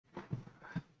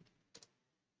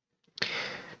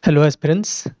Hello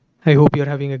aspirants, I hope you are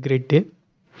having a great day.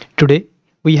 Today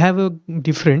we have a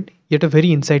different yet a very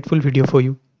insightful video for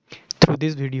you. Through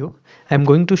this video, I am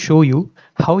going to show you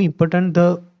how important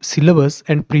the syllabus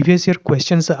and previous year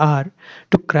questions are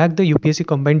to crack the UPSC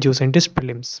Combined Geoscientist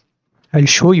prelims. I'll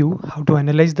show you how to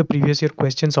analyze the previous year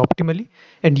questions optimally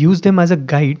and use them as a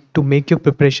guide to make your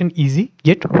preparation easy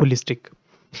yet holistic.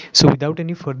 So without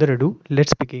any further ado,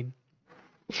 let's begin.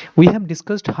 We have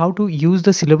discussed how to use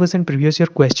the syllabus and previous year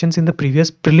questions in the previous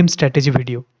prelim strategy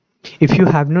video. If you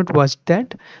have not watched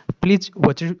that, please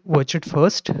watch it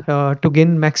first to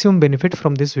gain maximum benefit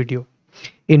from this video.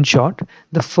 In short,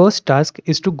 the first task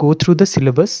is to go through the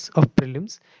syllabus of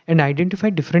prelims and identify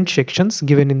different sections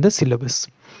given in the syllabus.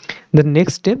 The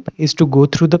next step is to go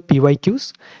through the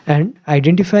PYQs and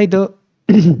identify the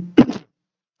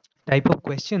type of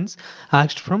questions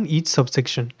asked from each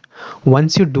subsection.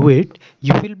 Once you do it,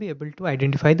 you will be able to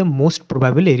identify the most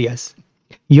probable areas.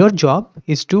 Your job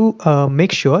is to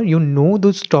make sure you know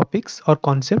those topics or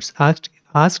concepts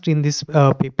asked in these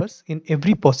papers in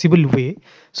every possible way,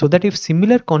 so that if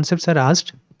similar concepts are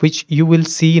asked, which you will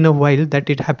see in a while that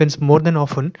it happens more than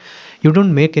often, you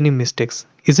don't make any mistakes.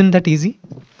 Isn't that easy?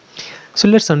 So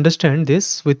let's understand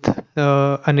this with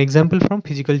an example from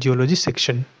physical geology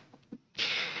section.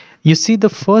 You see, the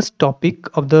first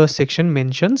topic of the section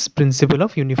mentions principle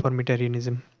of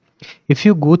uniformitarianism. If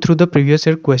you go through the previous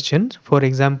year questions, for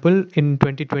example, in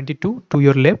 2022 to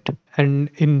your left and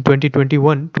in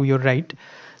 2021 to your right,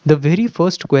 the very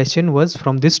first question was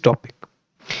from this topic.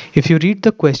 If you read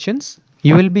the questions,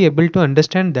 you will be able to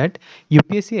understand that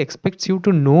UPSC expects you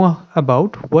to know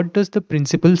about what does the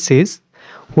principle says,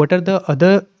 what are the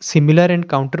other similar and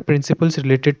counter principles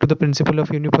related to the principle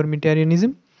of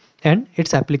uniformitarianism, and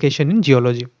its application in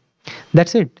geology.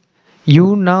 That's it.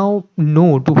 You now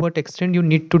know to what extent you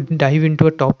need to dive into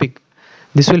a topic.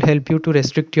 This will help you to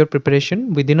restrict your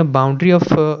preparation within a boundary of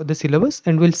the syllabus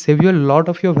and will save you a lot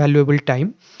of your valuable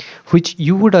time, which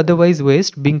you would otherwise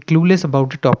waste being clueless about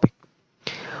the topic.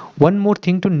 One more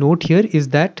thing to note here is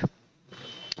that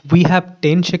we have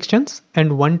 10 sections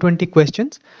and 120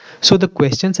 questions. So the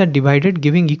questions are divided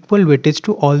giving equal weightage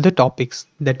to all the topics.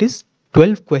 That is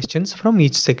 12 questions from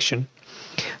each section.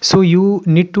 So you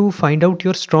need to find out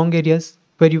your strong areas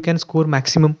where you can score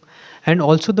maximum and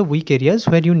also the weak areas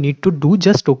where you need to do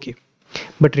just okay.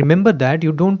 But remember that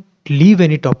you don't leave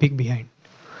any topic behind.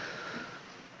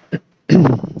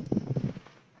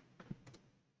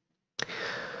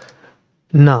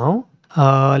 Now,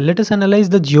 let us analyze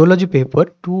the geology paper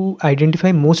to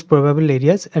identify most probable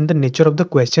areas and the nature of the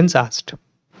questions asked.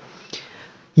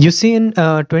 You see, in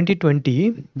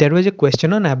 2020, there was a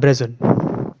question on abrasion.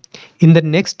 In the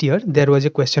next year, there was a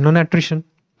question on attrition.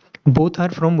 Both are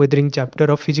from weathering chapter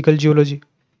of physical geology.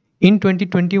 In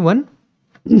 2021,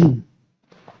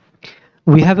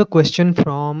 we have a question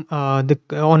from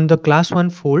on the class 1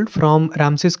 fold from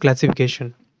Ramsey's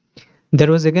classification. There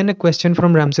was again a question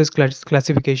from Ramsey's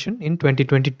classification in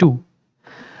 2022.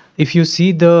 If you see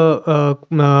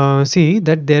see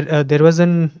that there was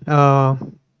an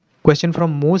question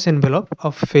from Mohs envelope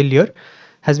of failure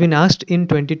has been asked in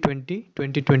 2020,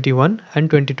 2021 and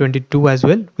 2022 as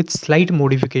well, with slight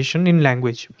modification in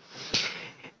language.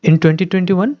 In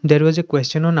 2021, there was a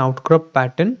question on outcrop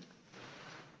pattern.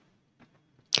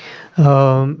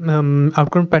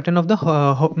 Outcrop pattern of the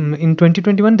in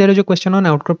 2021 there is a question on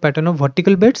outcrop pattern of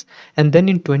vertical beds, and then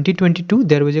in 2022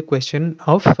 there was a question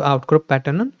of outcrop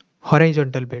pattern on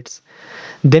horizontal beds.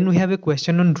 Then we have a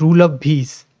question on rule of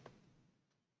V's.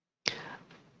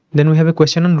 Then we have a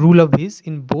question on rule of V's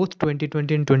in both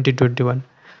 2020 and 2021.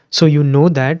 So you know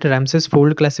that Ramsey's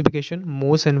fold classification,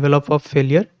 Mohs envelope of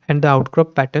failure and the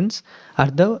outcrop patterns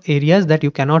are the areas that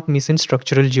you cannot miss in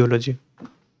structural geology.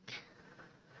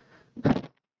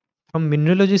 From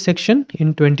mineralogy section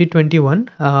in 2021,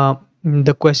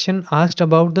 the question asked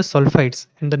about the sulfides,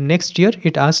 and the next year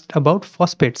it asked about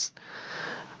phosphates.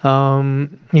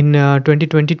 In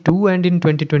 2022 and in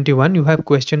 2021, you have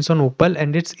questions on opal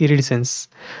and its iridescence.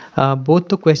 Both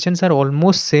the questions are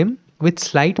almost same with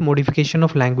slight modification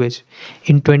of language.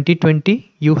 In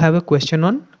 2020, you have a question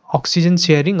on oxygen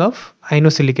sharing of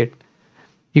inosilicate.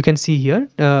 You can see here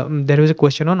there is a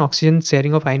question on oxygen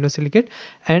sharing of inosilicate,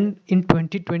 and in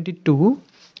 2022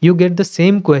 you get the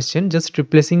same question, just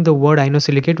replacing the word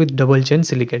inosilicate with double chain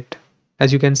silicate,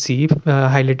 as you can see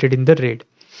highlighted in the red.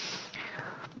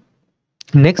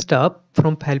 Next up,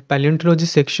 from paleontology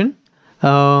section,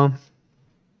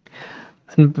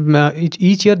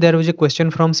 each year there was a question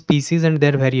from species and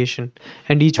their variation,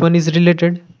 and each one is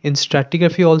related. In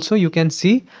stratigraphy also you can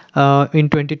see in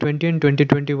 2020 and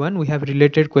 2021 we have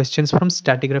related questions from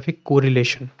stratigraphic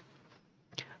correlation.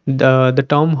 The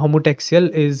term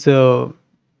homotextual is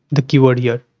the keyword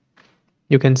here.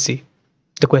 You can see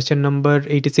the question number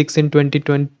 86 in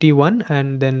 2021,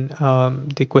 and then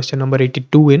the question number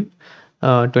 82 in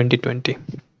 2020.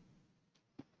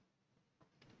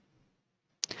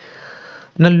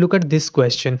 Now look at this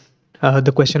question.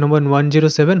 The question number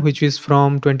 107, which is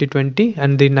from 2020,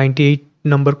 and the 98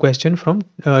 number question from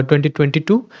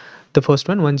 2022. The first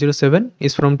one, 107,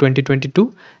 is from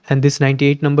 2022, and this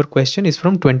 98 number question is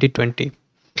from 2020.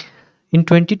 In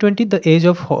 2020, the age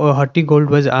of Hatti gold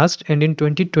was asked, and in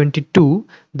 2022,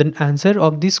 the answer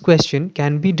of this question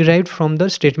can be derived from the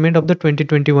statement of the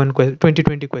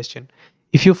 2020 question.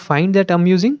 If you find that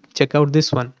amusing, check out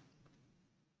this one.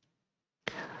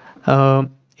 Uh,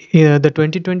 yeah, the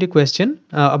 2020 question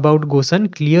about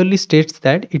Gosan clearly states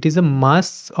that it is a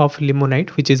mass of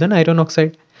limonite, which is an iron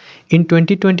oxide. In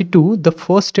 2022, the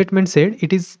first statement said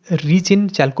it is rich in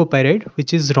chalcopyrite,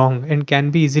 which is wrong and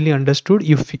can be easily understood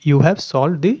if you have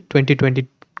solved the 2020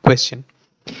 question.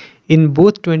 In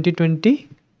both 2020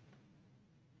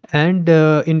 and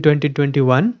in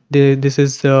 2021, this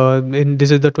is the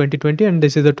 2020 and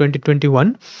this is the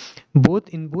 2021.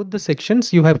 In both the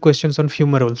sections, you have questions on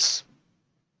fumaroles.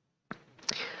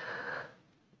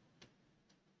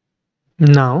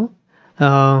 Now,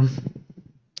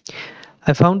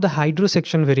 I found the hydro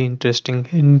section very interesting.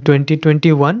 In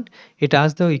 2021, it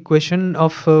asked the equation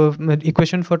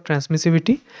for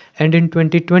transmissivity, and in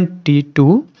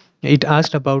 2022, it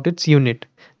asked about its unit.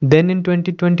 Then in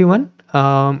 2021,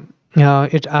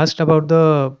 it asked about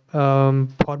the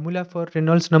formula for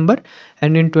Reynolds number,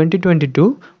 and in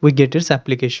 2022, we get its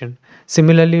application.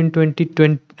 Similarly, in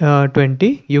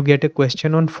 2020, you get a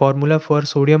question on formula for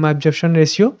sodium absorption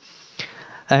ratio,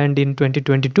 and in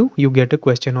 2022 you get a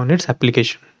question on its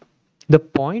application. The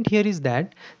point here is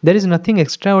that there is nothing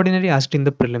extraordinary asked in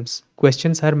the prelims.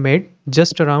 Questions are made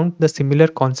just around the similar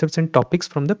concepts and topics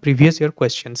from the previous year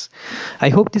questions. I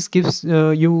hope this gives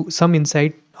you some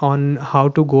insight on how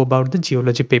to go about the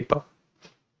geology paper.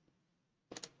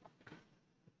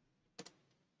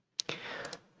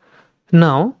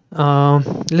 Now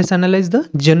let's analyze the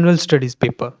general studies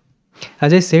paper.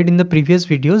 As I said in the previous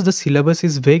videos, the syllabus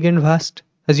is vague and vast.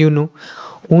 As you know,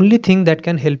 only thing that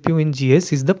can help you in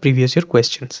GS is the previous year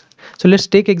questions. So let's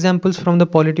take examples from the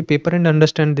polity paper and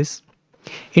understand this.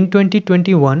 In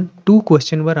 2021, two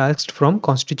questions were asked from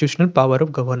constitutional power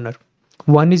of governor.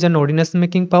 One is on ordinance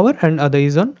making power and other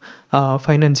is on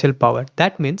financial power.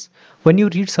 That means when you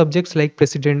read subjects like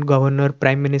president, governor,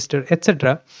 prime minister,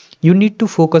 etc., you need to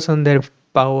focus on their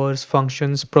powers,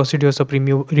 functions, procedures of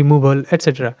removal,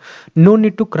 etc. No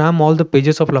need to cram all the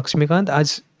pages of Lakshmikant,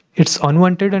 as it's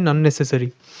unwanted and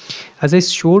unnecessary. As I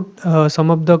showed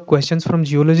some of the questions from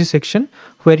geology section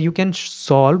where you can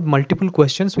solve multiple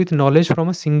questions with knowledge from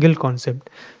a single concept.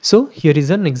 So here is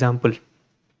an example.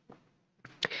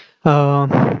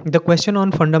 The question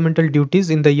on fundamental duties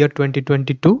in the year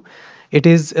 2022, it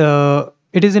is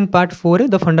in part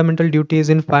 4A. The fundamental duty is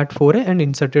in part 4A and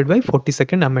inserted by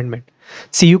 42nd amendment.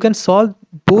 See, you can solve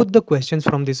both the questions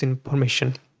from this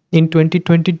information. In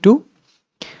 2022,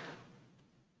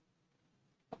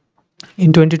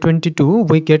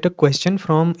 we get a question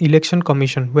from election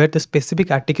commission where the specific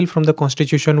article from the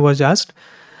constitution was asked,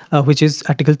 which is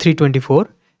article 324.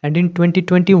 And in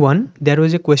 2021, there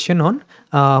was a question on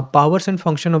powers and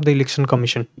function of the election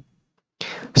commission.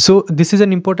 So this is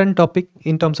an important topic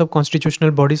in terms of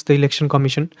constitutional bodies, the election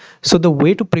commission. So the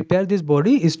way to prepare this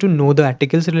body is to know the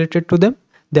articles related to them,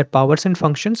 their powers and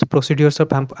functions, procedures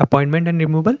of appointment and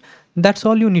removal. That's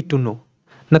all you need to know.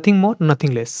 Nothing more,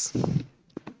 nothing less.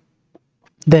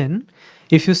 Then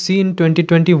if you see in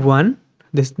 2021,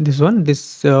 this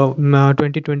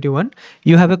 2021,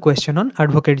 you have a question on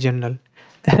advocate general.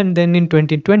 And then in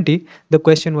 2020, the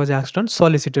question was asked on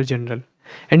solicitor general.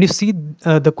 And you see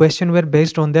the question were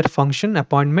based on their function,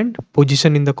 appointment,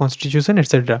 position in the constitution,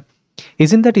 etc.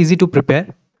 Isn't that easy to prepare?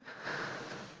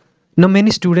 Now many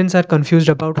students are confused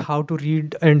about how to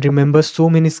read and remember so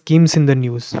many schemes in the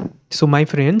news. So my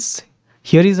friends,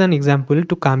 here is an example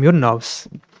to calm your nerves.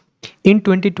 In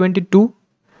 2022,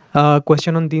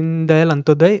 question on Deen Dayal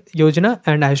Antyodaya Yojana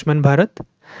and Ayushman Bharat.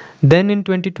 Then in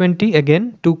 2020,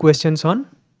 again, two questions on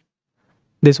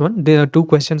this one. There are two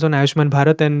questions on Ayushman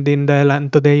Bharat and Deen Dayal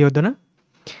Antyodaya Yojana.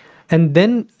 And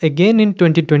then again in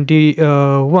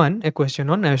 2021, a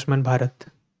question on Ayushman Bharat.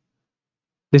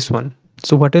 This one.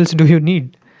 So what else do you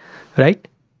need, right?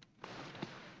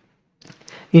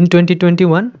 In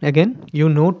 2021, again, you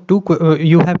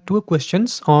have two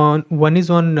questions on, one is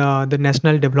on the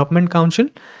National Development Council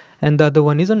and the other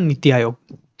one is on Niti Aayog.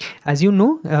 As you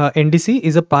know, NDC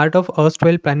is a part of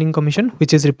erstwhile Planning Commission,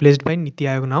 which is replaced by Niti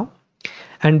Aayog now,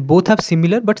 and both have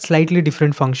similar but slightly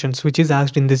different functions, which is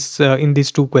asked in this in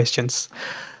these two questions.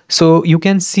 So you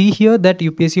can see here that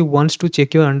UPSC wants to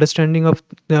check your understanding of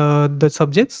the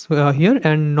subjects here,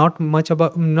 and not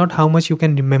how much you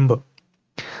can remember.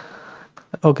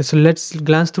 Okay, so let's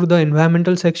glance through the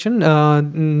environmental section.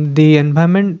 The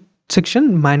environment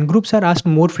section, mangroves are asked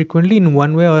more frequently in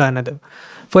one way or another.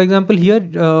 For example, here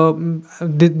the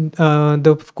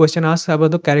question asks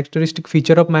about the characteristic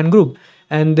feature of mangrove,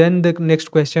 and then the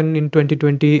next question in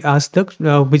 2020 asks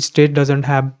the which state doesn't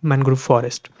have mangrove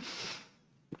forest.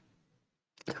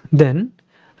 Then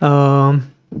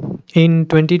in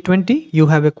 2020, you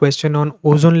have a question on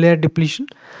ozone layer depletion,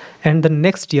 and the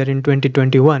next year in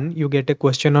 2021, you get a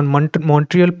question on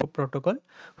Montreal Protocol,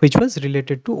 which was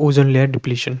related to ozone layer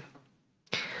depletion.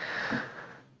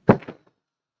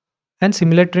 And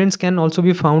similar trends can also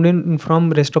be found in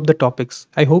from rest of the topics.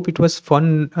 I hope it was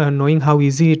fun knowing how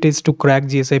easy it is to crack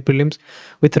GSI prelims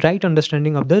with right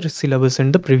understanding of the syllabus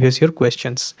and the previous year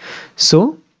questions.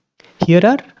 So here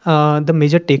are the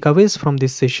major takeaways from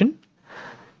this session.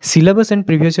 Syllabus and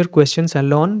previous year questions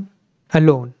alone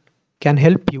can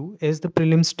help you as the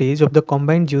prelim stage of the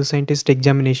combined geoscientist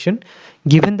examination,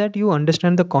 given that you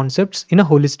understand the concepts in a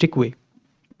holistic way.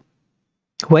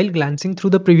 While glancing through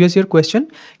the previous year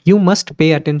question, you must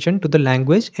pay attention to the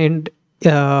language and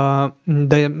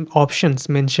the options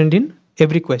mentioned in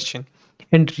every question,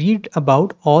 and read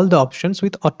about all the options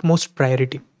with utmost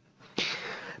priority.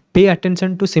 Pay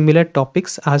attention to similar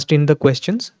topics asked in the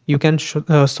questions. You can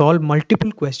solve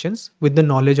multiple questions with the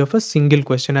knowledge of a single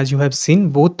question, as you have seen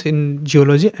both in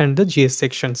geology and the GS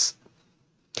sections.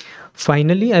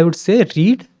 Finally, I would say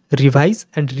read, revise,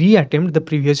 and reattempt the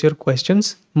previous year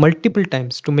questions multiple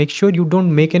times to make sure you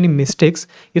don't make any mistakes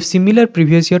if similar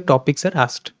previous year topics are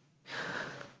asked.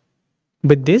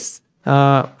 With this,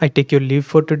 I take your leave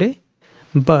for today.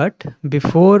 But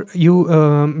before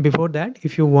that,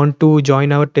 if you want to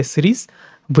join our test series,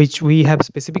 which we have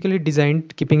specifically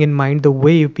designed keeping in mind the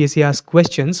way UPSC asks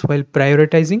questions while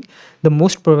prioritizing the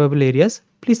most probable areas,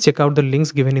 please check out the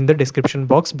links given in the description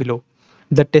box below.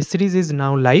 The test series is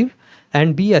now live,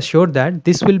 and be assured that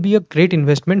this will be a great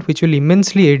investment which will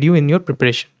immensely aid you in your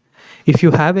preparation. If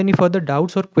you have any further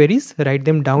doubts or queries, write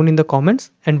them down in the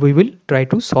comments and we will try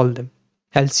to solve them.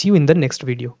 I'll see you in the next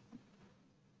video.